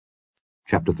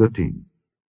Chapter 13.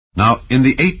 Now in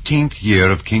the 18th year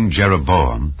of King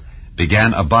Jeroboam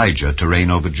began Abijah to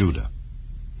reign over Judah.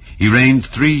 He reigned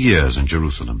 3 years in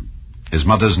Jerusalem. His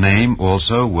mother's name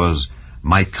also was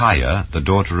Micaiah, the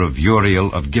daughter of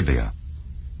Uriel of Gibeah.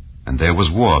 And there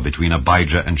was war between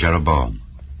Abijah and Jeroboam.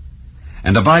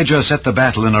 And Abijah set the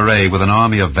battle in array with an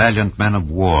army of valiant men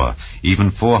of war,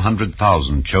 even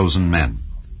 400,000 chosen men.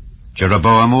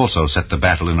 Jeroboam also set the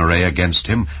battle in array against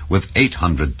him with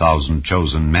 800,000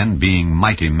 chosen men, being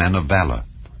mighty men of valor.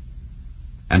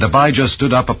 And Abijah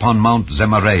stood up upon Mount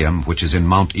Zemaraim, which is in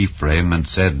Mount Ephraim, and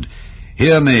said,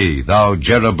 Hear me, thou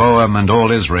Jeroboam and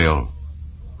all Israel.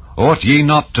 Ought ye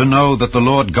not to know that the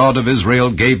Lord God of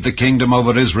Israel gave the kingdom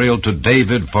over Israel to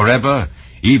David forever,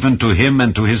 even to him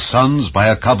and to his sons by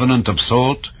a covenant of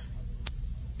salt?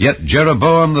 Yet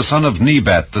Jeroboam the son of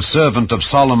Nebat, the servant of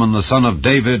Solomon the son of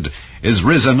David, is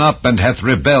risen up and hath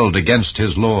rebelled against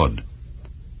his Lord.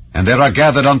 And there are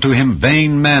gathered unto him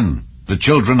vain men, the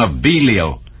children of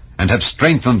Belial, and have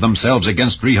strengthened themselves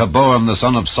against Rehoboam the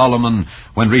son of Solomon,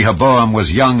 when Rehoboam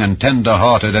was young and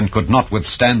tender-hearted, and could not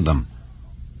withstand them.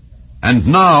 And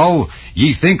now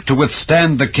ye think to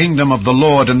withstand the kingdom of the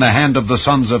Lord in the hand of the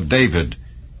sons of David.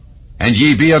 And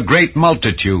ye be a great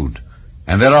multitude,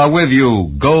 and there are with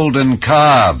you golden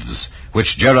calves,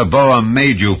 which Jeroboam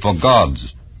made you for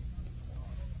gods.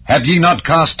 Have ye not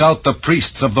cast out the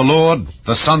priests of the Lord,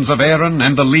 the sons of Aaron,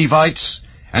 and the Levites,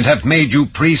 and have made you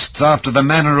priests after the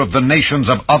manner of the nations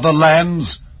of other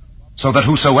lands? So that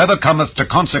whosoever cometh to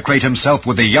consecrate himself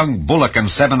with a young bullock and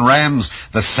 7 rams,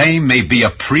 the same may be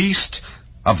a priest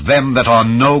of them that are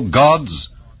no gods?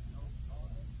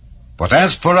 But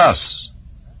as for us,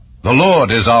 the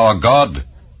Lord is our God,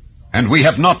 and we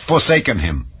have not forsaken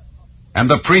him. And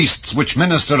the priests which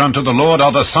minister unto the Lord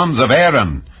are the sons of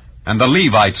Aaron, and the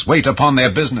Levites wait upon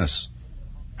their business.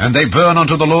 And they burn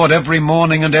unto the Lord every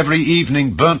morning and every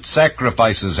evening burnt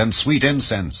sacrifices and sweet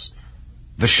incense.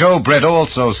 The showbread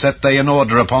also set they in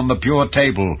order upon the pure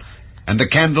table, and the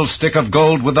candlestick of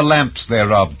gold with the lamps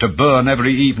thereof, to burn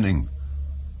every evening.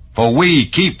 For we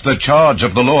keep the charge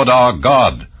of the Lord our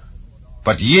God,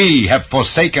 but ye have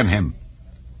forsaken him.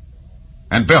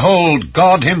 And behold,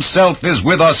 God himself is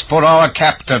with us for our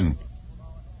captain,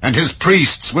 and his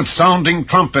priests with sounding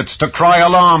trumpets to cry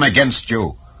alarm against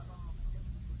you.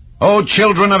 O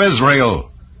children of Israel,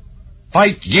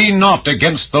 fight ye not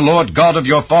against the Lord God of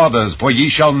your fathers, for ye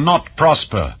shall not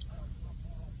prosper.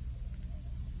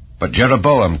 But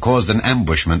Jeroboam caused an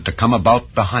ambushment to come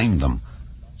about behind them.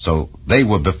 So they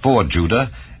were before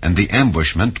Judah, and the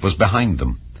ambushment was behind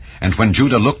them. And when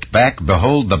Judah looked back,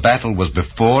 behold, the battle was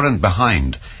before and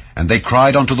behind. And they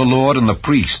cried unto the Lord, and the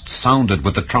priests sounded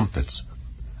with the trumpets.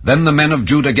 Then the men of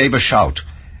Judah gave a shout,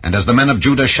 and as the men of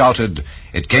Judah shouted,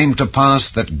 it came to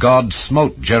pass that God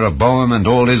smote Jeroboam and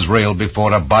all Israel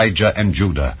before Abijah and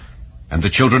Judah. And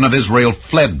the children of Israel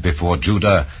fled before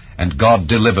Judah, and God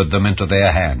delivered them into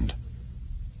their hand.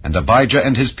 And Abijah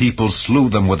and his people slew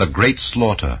them with a great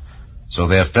slaughter. So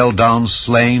there fell down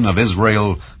slain of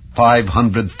Israel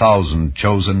 500,000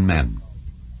 chosen men.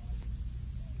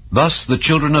 Thus the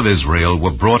children of Israel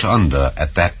were brought under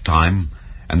at that time,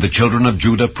 and the children of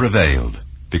Judah prevailed,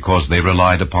 because they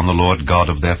relied upon the Lord God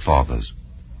of their fathers.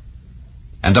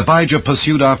 And Abijah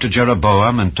pursued after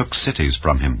Jeroboam, and took cities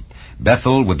from him,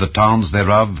 Bethel with the towns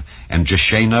thereof, and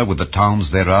Jeshanah with the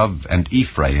towns thereof, and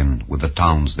Ephraim with the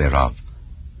towns thereof.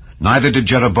 Neither did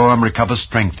Jeroboam recover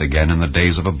strength again in the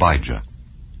days of Abijah.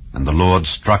 And the Lord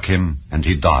struck him, and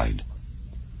he died.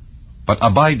 But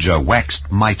Abijah waxed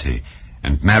mighty,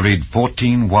 and married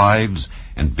 14 wives,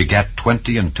 and begat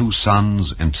 22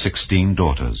 sons and 16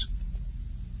 daughters.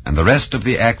 And the rest of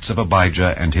the acts of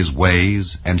Abijah, and his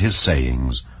ways, and his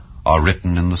sayings, are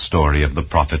written in the story of the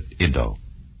prophet Iddo.